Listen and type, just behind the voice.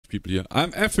people here.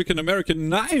 I'm African American.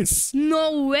 Nice.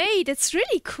 No way. That's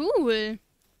really cool.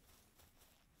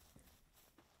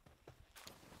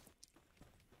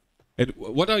 And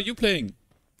what are you playing,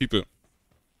 people?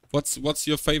 What's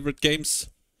your favorite games?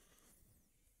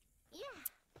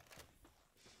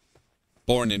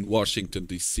 Born in Washington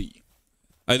D.C.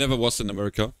 I never was in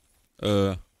America,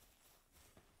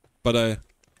 but I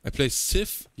play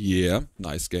Civ. Yeah,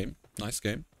 nice game. Nice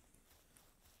game.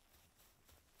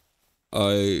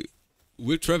 I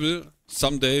will travel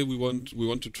someday. We want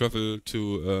to travel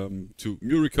to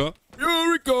Murica.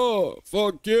 Murica,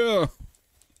 fuck yeah.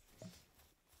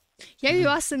 Yeah, we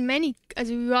was in many.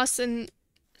 We was in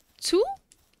 2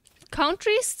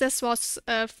 countries. This was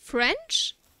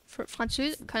French,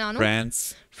 Französisch, keine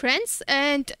Ahnung. France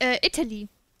and Italy.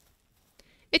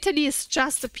 Italy is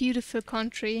just a beautiful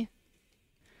country.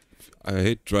 I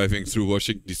hate driving through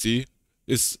Washington D.C.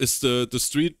 Is the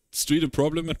street a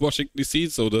problem in Washington D.C.?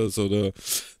 So the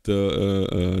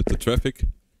traffic,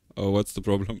 or what's the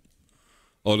problem?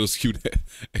 All those cute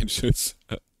angels.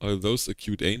 Are those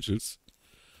cute angels?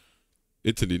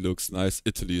 Italy looks nice.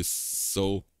 Italy is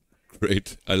so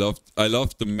great. I love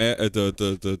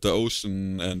the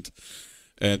ocean and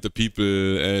the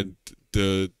people and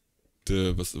the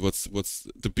what's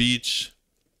the beach,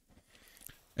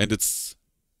 and it's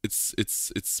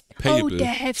payable. Oh, they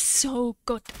have so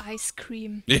good ice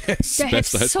cream. Yes, they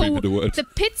best have ice cream in the world. The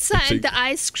pizza and the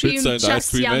ice cream, pizza and just ice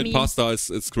cream yummy. And pasta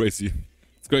it's crazy.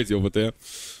 It's crazy over there.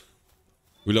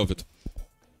 We love it.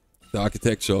 The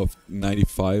architecture of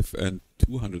 95 and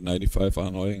 295 are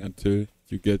annoying until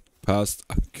you get past.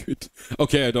 I'm good.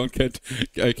 Okay, I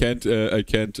can't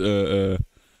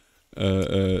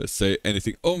say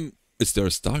anything. Is there a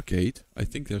Stargate? I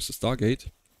think there's a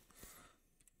Stargate.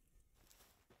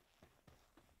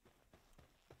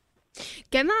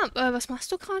 Gemma, was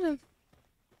machst du gerade?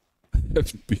 I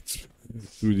haven't been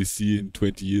through the sea in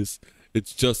 20 years.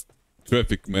 It's just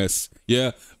traffic mess.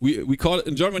 Yeah, we call it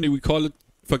in Germany. We call it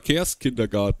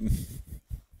Verkehrskindergarten.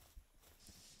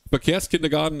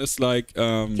 Verkehrskindergarten is like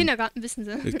Kindergarten, wissen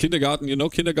Sie. Kindergarten, you know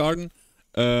kindergarten,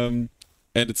 and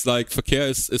it's like Verkehr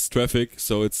is traffic,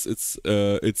 so it's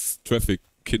traffic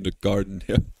kindergarten.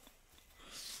 Yeah.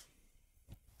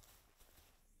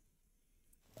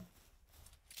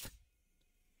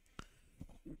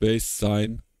 Base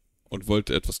sein und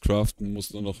wollte etwas craften,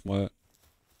 muss nur noch mal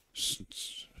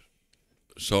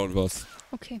schauen was.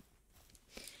 Okay.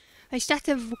 Ich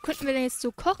dachte, wo könnten wir denn jetzt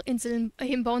so Kochinseln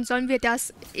hinbauen? Sollen wir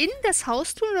das in das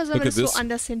Haus tun oder sollen wir das so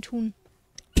anders hin tun?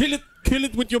 Kill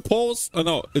it with your paws. Oh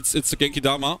no, it's a Genki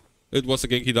Dama. It was a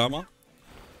Genki Dama.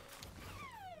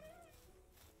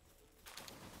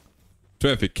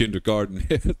 Traffic kindergarten.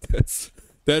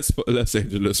 that's Los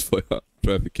Angeles for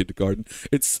traffic kindergarten.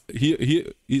 It's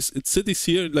it's cities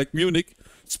here like Munich.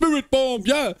 Spirit bomb,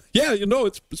 yeah, you know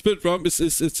it's spirit bomb. It's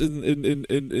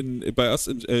in by us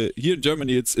here in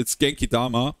Germany. It's Genki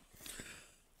Dama.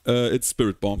 It's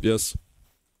spirit bomb, yes.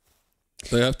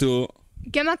 So you have to.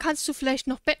 Gemma, kannst du vielleicht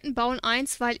noch Betten bauen?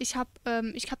 Weil ich hab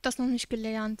das noch nicht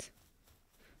gelernt.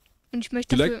 Und ich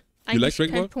möchte dafür eigentlich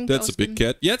keinen Punkt That's a big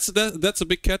cat. Yes, that's a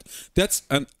big cat. That's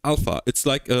an alpha. It's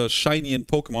like a shiny in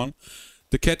Pokemon.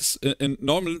 The cat is in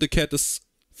normal. The cat is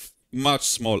much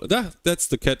smaller. That's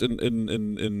the cat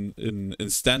in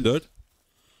standard.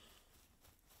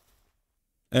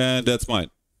 And that's mine.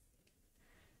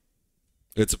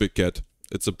 It's a big cat.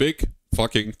 It's a big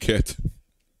fucking cat.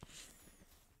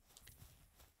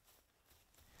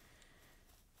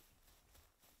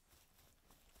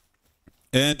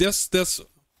 And does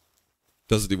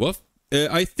it evolve?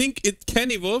 I think it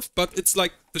can evolve, but it's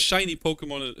like the shiny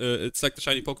Pokemon. It's like the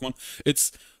shiny Pokemon.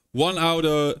 It's 1 out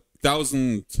of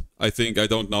 1,000. I think. I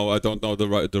don't know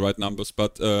the right numbers,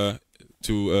 but to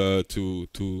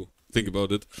think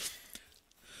about it,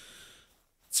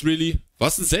 it's really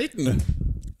was ein selten.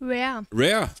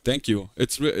 Rare. Thank you.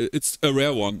 It's a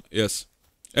rare one. Yes.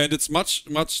 And it's much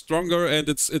stronger, and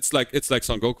it's like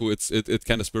Son Goku. It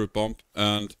kind of spirit bombed,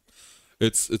 and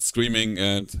it's screaming,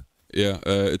 and yeah,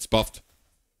 it's buffed.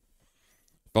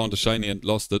 Found a shiny and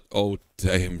lost it. Oh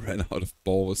damn, ran out of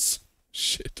balls.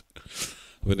 Shit.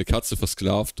 Habe eine Katze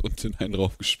versklavt und in einen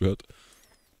Raum gesperrt.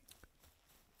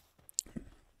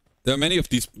 There are many of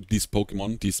these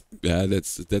Pokemon.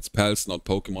 That's Pals, not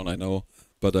Pokemon. I know,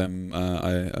 but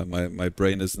my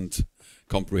brain isn't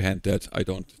comprehend that. I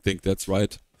don't think that's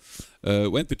right.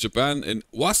 Went to Japan and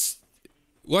what?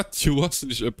 You was in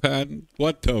Japan?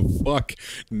 What the fuck?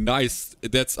 Nice.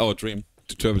 That's our dream,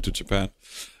 to travel to Japan.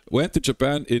 Went to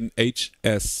Japan in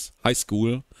HS high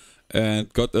school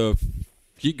and got a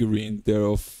figurine there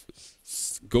of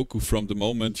Goku from the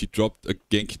moment he dropped a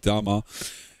Genki Dama.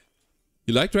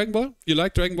 You like Dragon Ball? You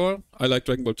like Dragon Ball? I like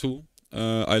Dragon Ball too.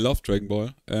 I love Dragon Ball,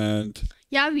 and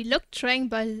yeah, we look Dragon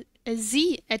Ball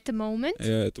Z at the moment.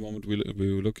 Yeah, at the moment we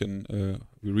look in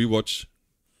we rewatch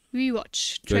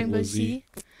Dragon Ball Z.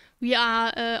 We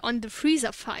are on the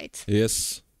Freezer fight.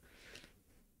 Yes.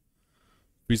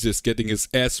 Freezer is getting his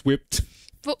ass whipped.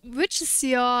 Which is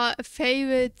your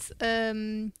favorite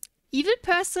evil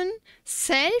person?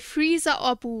 Cell, Freezer,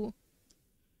 or Boo?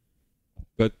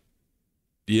 But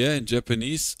yeah, in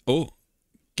Japanese,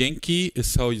 Genki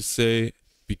is how you say,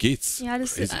 wie geht's? Ja,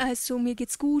 das ist also, mir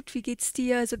geht's gut, wie geht's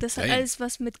dir? Also das hat alles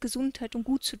was mit Gesundheit und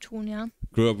gut zu tun, ja.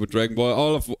 Grew up with Dragon Ball.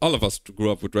 All of us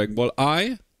grew up with Dragon Ball.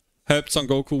 I helped Son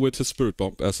Goku with his spirit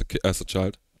bomb as a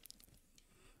child,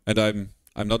 and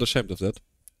I'm not ashamed of that.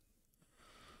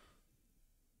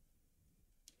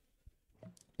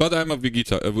 But I'm a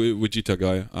Vegeta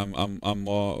guy. I'm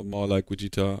more like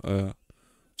Vegeta.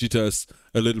 Vegeta is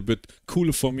a little bit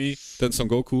cooler for me than Son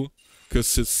Goku,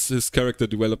 because his character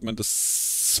development is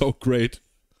so great.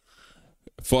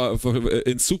 For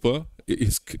in Super,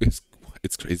 it's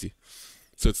crazy.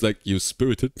 So it's like you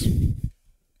spirited.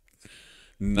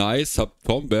 Nice, hab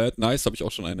Combat. Nice, habe ich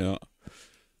auch schon eine. Ja.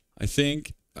 I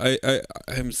think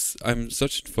I'm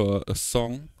searching for a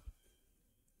song.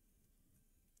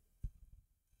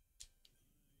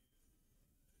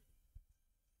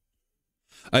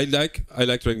 I like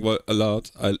Dragon Ball a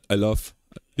lot. I love.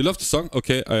 You love the song?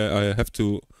 Okay, I have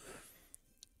to.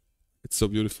 It's so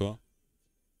beautiful.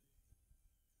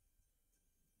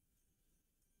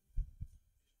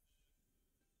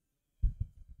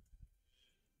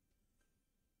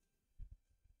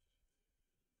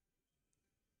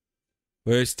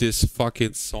 Where's this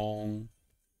fucking song?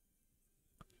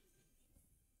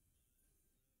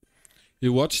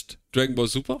 You watched Dragon Ball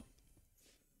Super?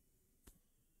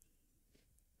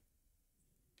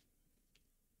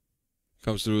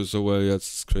 Comes through so well, yeah,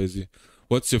 it's crazy.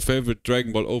 What's your favorite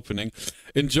Dragon Ball opening?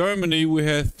 In Germany, we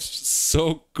have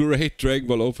so great Dragon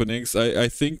Ball openings. I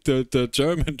think the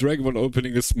German Dragon Ball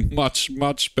opening is much,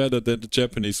 much better than the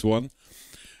Japanese one.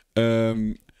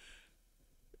 And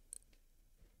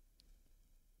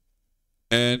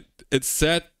it's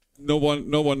sad no one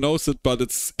knows it, but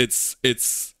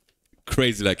it's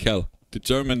crazy like hell. The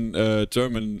German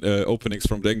openings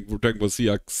from Dragon Ball Z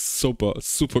are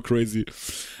super crazy.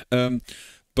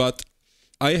 But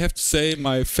I have to say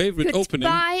my favorite opening.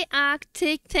 Goodbye,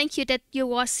 Arctic. Thank you that you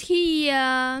was here.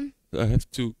 I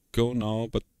have to go now,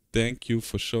 but thank you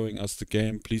for showing us the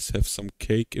game. Please have some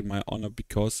cake in my honor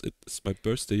because it is my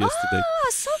birthday yesterday. Oh,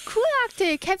 so cool,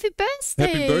 Arctic. Happy birthday.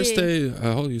 Happy birthday.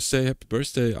 How do you say happy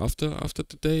birthday after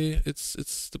today?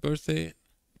 It's the birthday.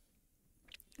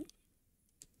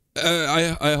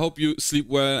 I hope you sleep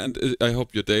well, and I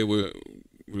hope your day will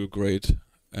great,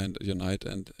 and your night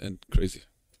and crazy.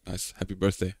 Nice. Happy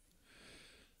birthday.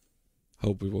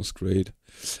 Hope it was great.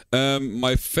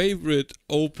 My favorite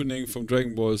opening from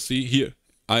Dragon Ball Z. Here,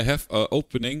 I have an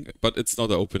opening, but it's not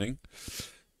an opening.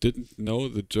 Didn't know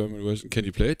the German version. Can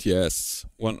you play it? Yes.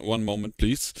 One moment,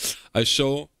 please. I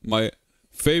show my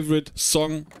favorite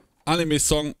song, anime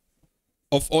song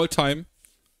of all time.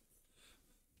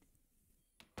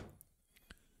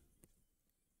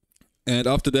 And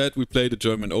after that, we play the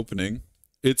German opening.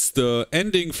 It's the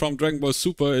ending from Dragon Ball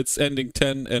Super. It's ending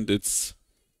 10, and it's.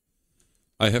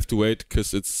 I have to wait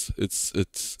because it's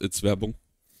Werbung.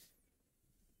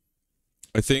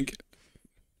 I think.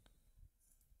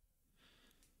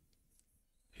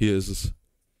 Here is it.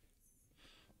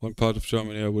 One part of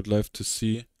Germany I would like to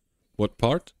see. What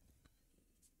part?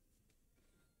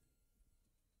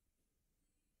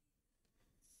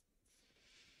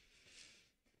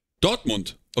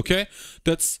 Dortmund. Okay,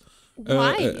 that's.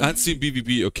 Why? Hansi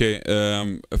BBB, okay,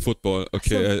 football,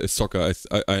 okay, soccer,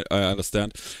 I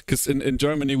understand. Because in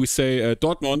Germany we say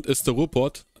Dortmund is the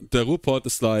Ruhrpott. The Ruhrpott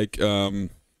is like...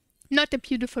 not a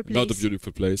beautiful place. Not a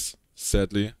beautiful place,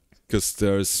 sadly. Because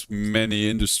there's many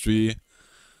industry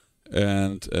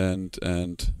and...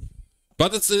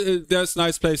 But it's there's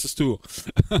nice places too.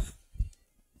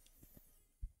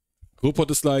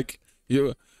 Ruhrpott is like...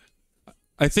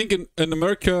 I think in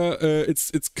America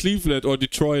it's Cleveland or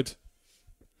Detroit.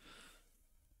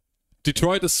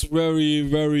 Detroit is very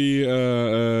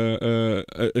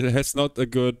it has not a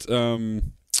good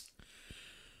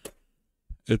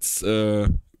it's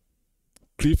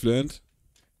Cleveland.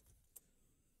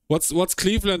 What's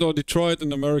Cleveland or Detroit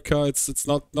in America? It's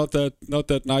not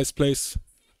that nice place.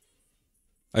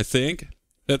 I think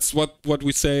that's what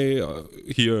we say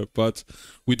here, but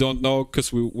we don't know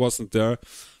because we wasn't there.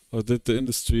 Or did the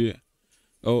industry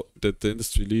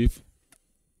leave?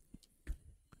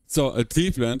 So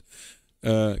Cleveland,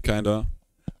 kinda.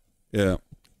 Yeah.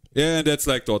 Yeah, and that's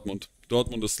like Dortmund.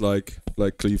 Dortmund is like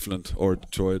Cleveland or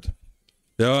Detroit.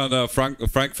 Yeah, no,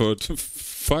 Frankfurt.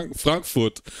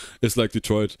 Frankfurt is like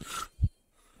Detroit.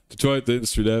 Detroit, the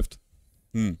industry left.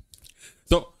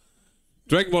 So,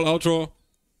 Dragon Ball outro.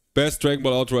 Best Dragon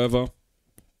Ball outro ever.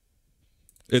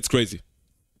 It's crazy.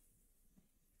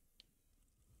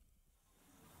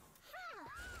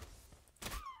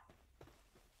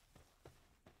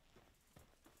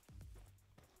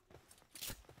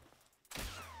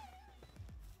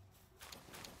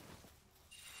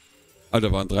 Alter,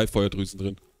 waren 3 Feuerdrüsen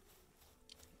drin.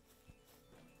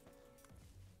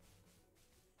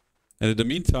 And in the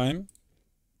meantime,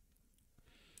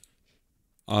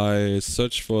 I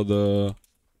searched for the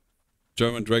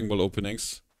German Dragon Ball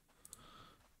openings.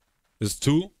 There's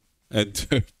 2,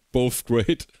 and both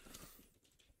great.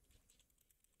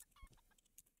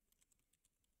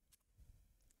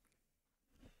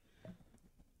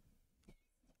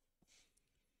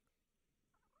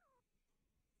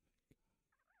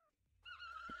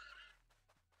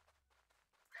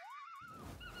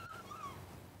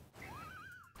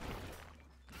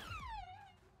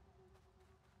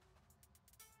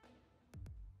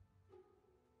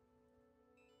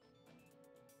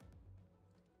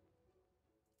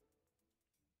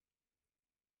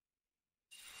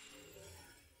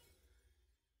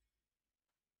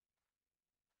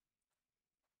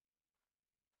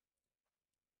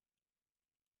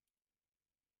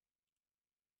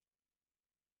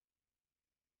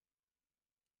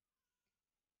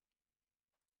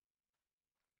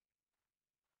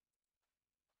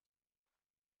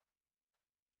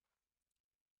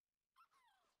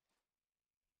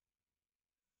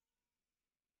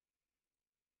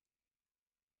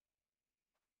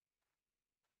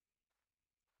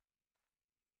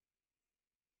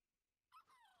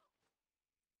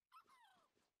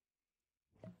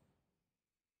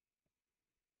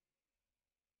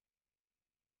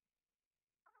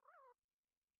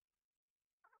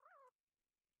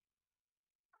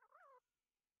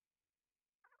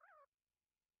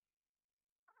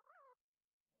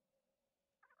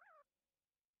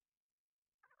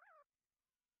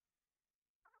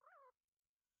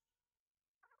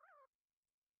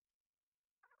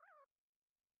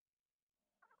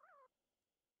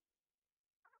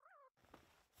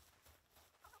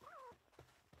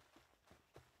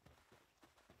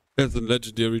 There's a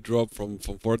legendary drop from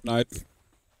Fortnite.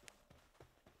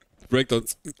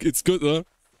 Breakdowns. It's good, huh?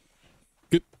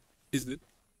 Good, isn't it?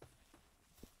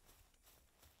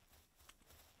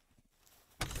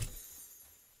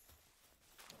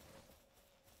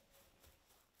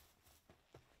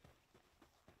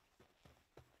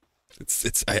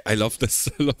 I love this.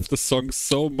 I love the song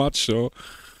so much, though.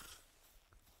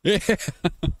 Yeah.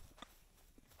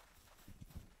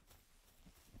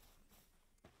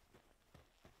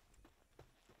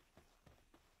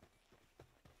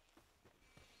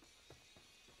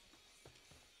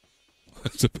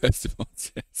 The best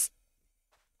ones, yes.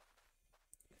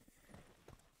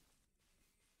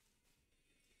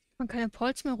 Man kann ja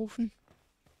Pauls mehr rufen.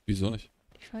 Wieso nicht?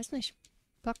 Ich weiß nicht.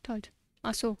 Backt halt.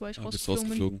 Achso, weil ich Bist rausgeflogen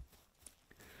bin. rausgeflogen.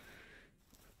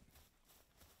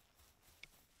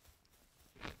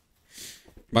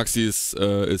 Maxi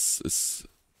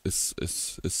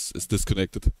is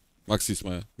disconnected. Maxi is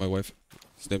my wife.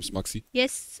 His name is Maxi.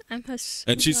 Yes, I'm his.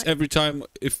 And she's every time,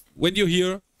 when you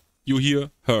hear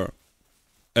her.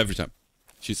 Every time.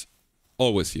 She's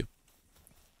always here.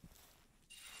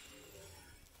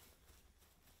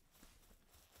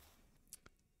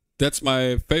 That's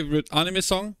my favorite anime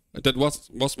song. That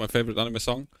was my favorite anime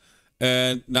song.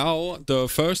 And now the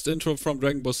first intro from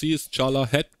Dragon Ball Z is Chala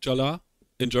Het Chala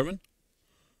in German.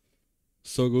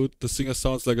 So good. The singer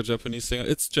sounds like a Japanese singer.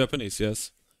 It's Japanese,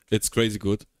 yes. It's crazy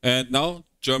good. And now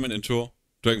German intro,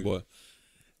 Dragon Ball.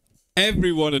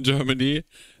 Everyone in Germany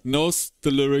knows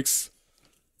the lyrics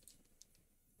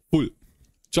full.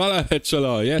 Chala Het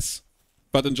Chala, yes.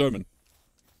 But in German.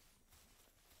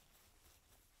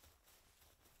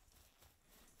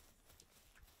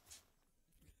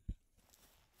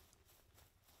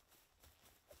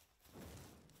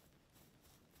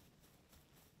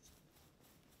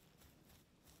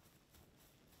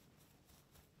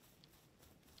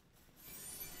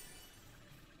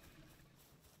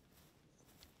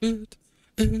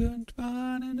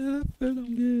 Irgendwann in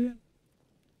Erfüllung gehen.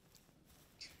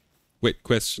 Wait,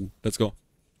 question. Let's go.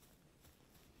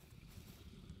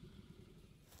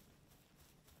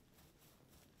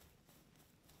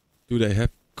 Do they have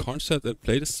concert that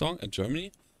play this song in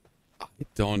Germany? I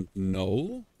don't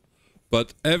know.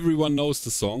 But everyone knows the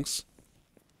songs.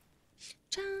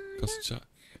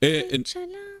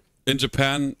 in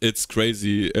Japan it's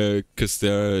crazy because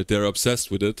they're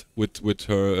obsessed with it, with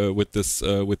her, with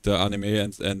the anime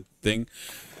and thing.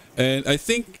 And I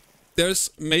think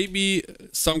there's maybe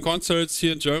some concerts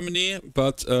here in Germany,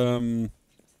 but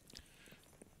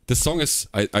the song is,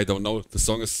 I don't know, the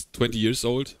song is 20 years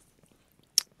old.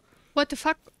 What the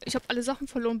fuck? Ich habe alle Sachen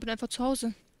verloren, bin einfach zu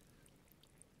Hause.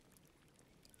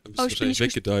 Du bist wahrscheinlich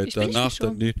weggedeiht, danach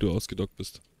dann, nee, du ausgedockt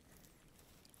bist.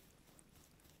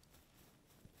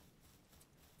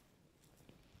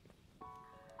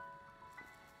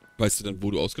 Weißt du denn, wo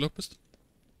du ausgelockt bist?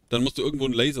 Dann musst du irgendwo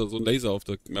einen Laser, so einen Laser auf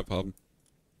der Map haben.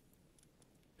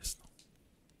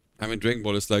 I mean, Dragon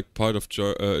Ball is like part of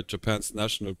Japan's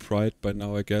national pride by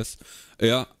now, I guess.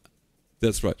 Yeah,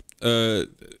 that's right.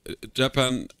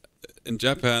 In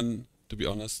Japan, to be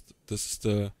honest, this is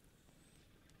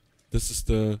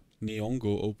the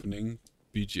Nihongo opening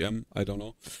BGM. I don't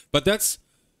know, but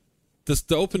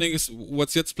the opening is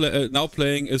what's now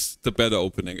playing is the better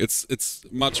opening. It's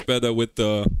much better with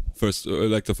the first,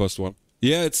 like the first one.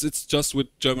 Yeah, it's just with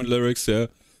German lyrics, yeah.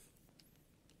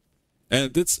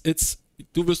 And it's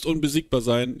du wirst unbesiegbar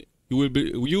sein. You will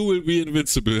be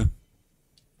invincible.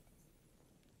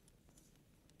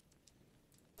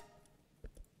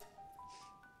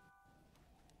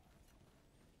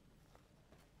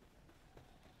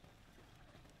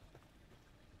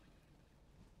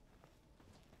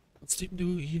 Trotzdem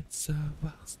du jetzt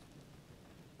erwachst.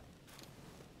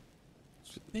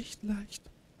 Es wird nicht leicht.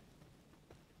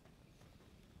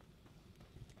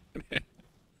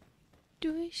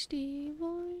 Durch die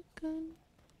Wolken.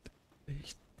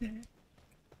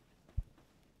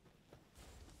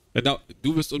 Genau,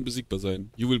 du wirst unbesiegbar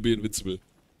sein. You will be invincible.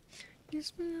 Du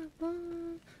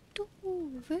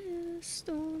wirst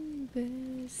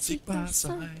unbesiegbar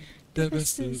sein, der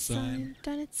Beste sein.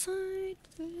 Deine Zeit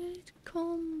wird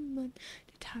kommen.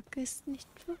 Der Tag ist nicht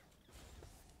vorbei.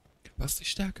 Was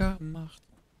dich stärker macht.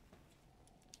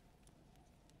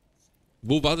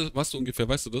 Wo warst du ungefähr?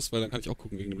 Weißt du das? Weil dann kann ich auch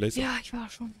gucken wegen dem Laser. Ja, ich war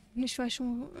schon. Ich weiß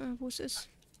schon, wo es ist.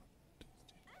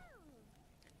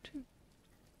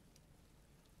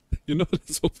 You know,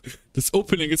 this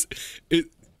opening is the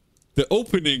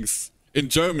openings in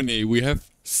Germany. We have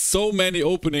so many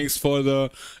openings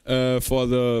for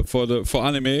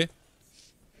anime,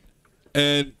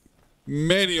 and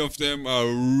many of them are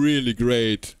really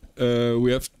great.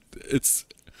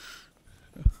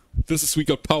 This is we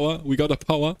got power. We got a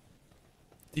power.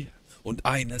 Und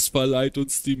eines verleiht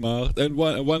uns die Macht. And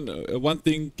one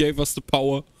thing gave us the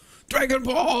power. Dragon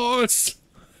Balls!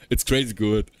 It's crazy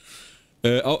good.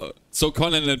 So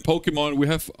Conan and Pokemon, we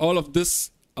have all of this.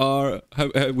 We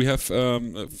have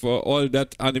for all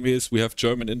that animes, we have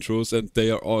German intros, and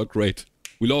they are all great.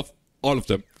 We love all of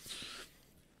them.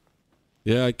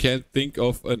 Yeah, I can't think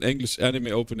of an English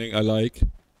anime opening I like.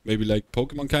 Maybe like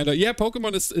Pokemon kinda. Yeah,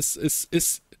 Pokemon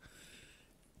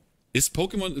is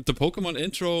Pokemon, the Pokemon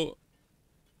intro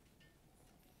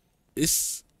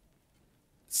is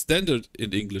standard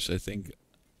in English, I think.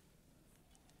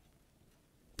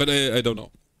 But I don't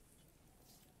know.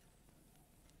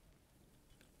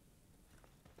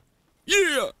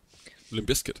 Yeah! Limp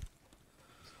Bizkit.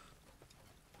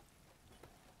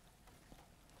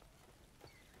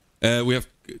 We have,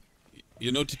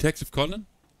 you know, Detective Conan?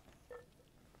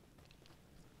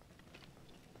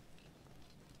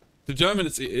 The German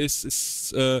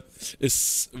is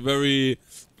very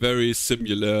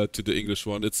similar to the English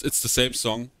one. It's the same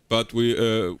song, but we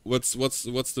what's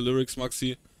the lyrics,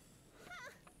 Maxi?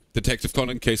 Detective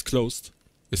Conan, case closed.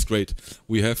 Is great.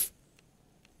 We have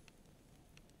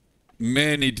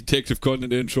many Detective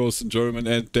Conan intros in German,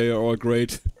 and they are all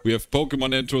great. We have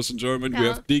Pokemon intros in German. Ja. We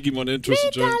have Digimon intros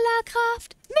in German. Mit aller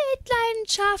Kraft, mit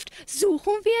Leidenschaft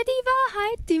suchen wir die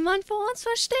Wahrheit, die man vor uns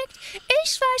versteckt.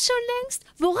 Ich weiß schon längst,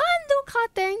 woran du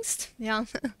gerade denkst. Ja.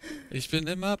 Ich bin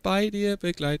immer bei dir,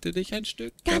 begleite dich ein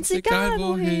Stück, ganz egal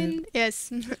wohin.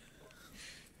 Yes.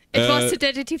 It was the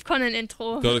Detective Conan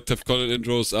intro. Detective Conan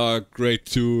intros are great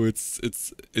too. It's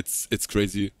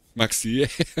crazy. Maxi.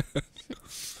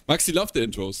 Maxi loved the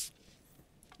intros.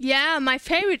 Yeah, my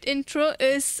favorite intro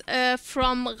is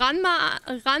from Ranma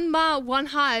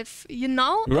 1/2. You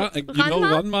know?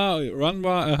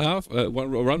 Ranma a half.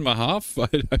 Ranma half. I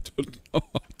don't know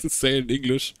how to say in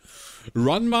English.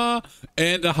 Ranma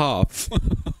and a half.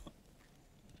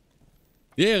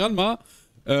 Yeah, Ranma.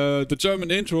 The German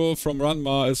intro from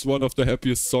Ranma is one of the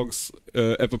happiest songs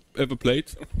ever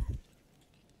played.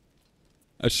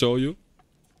 I show you.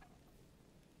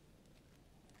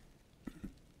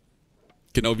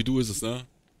 Genau wie du ist es, ne?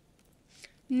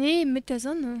 Nee, mit der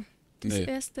Sonne. Das Nee.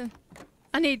 erste.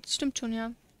 Ah nee, das stimmt schon,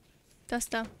 ja. Das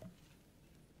da.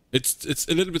 It's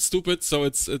a little bit stupid, so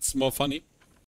it's more funny.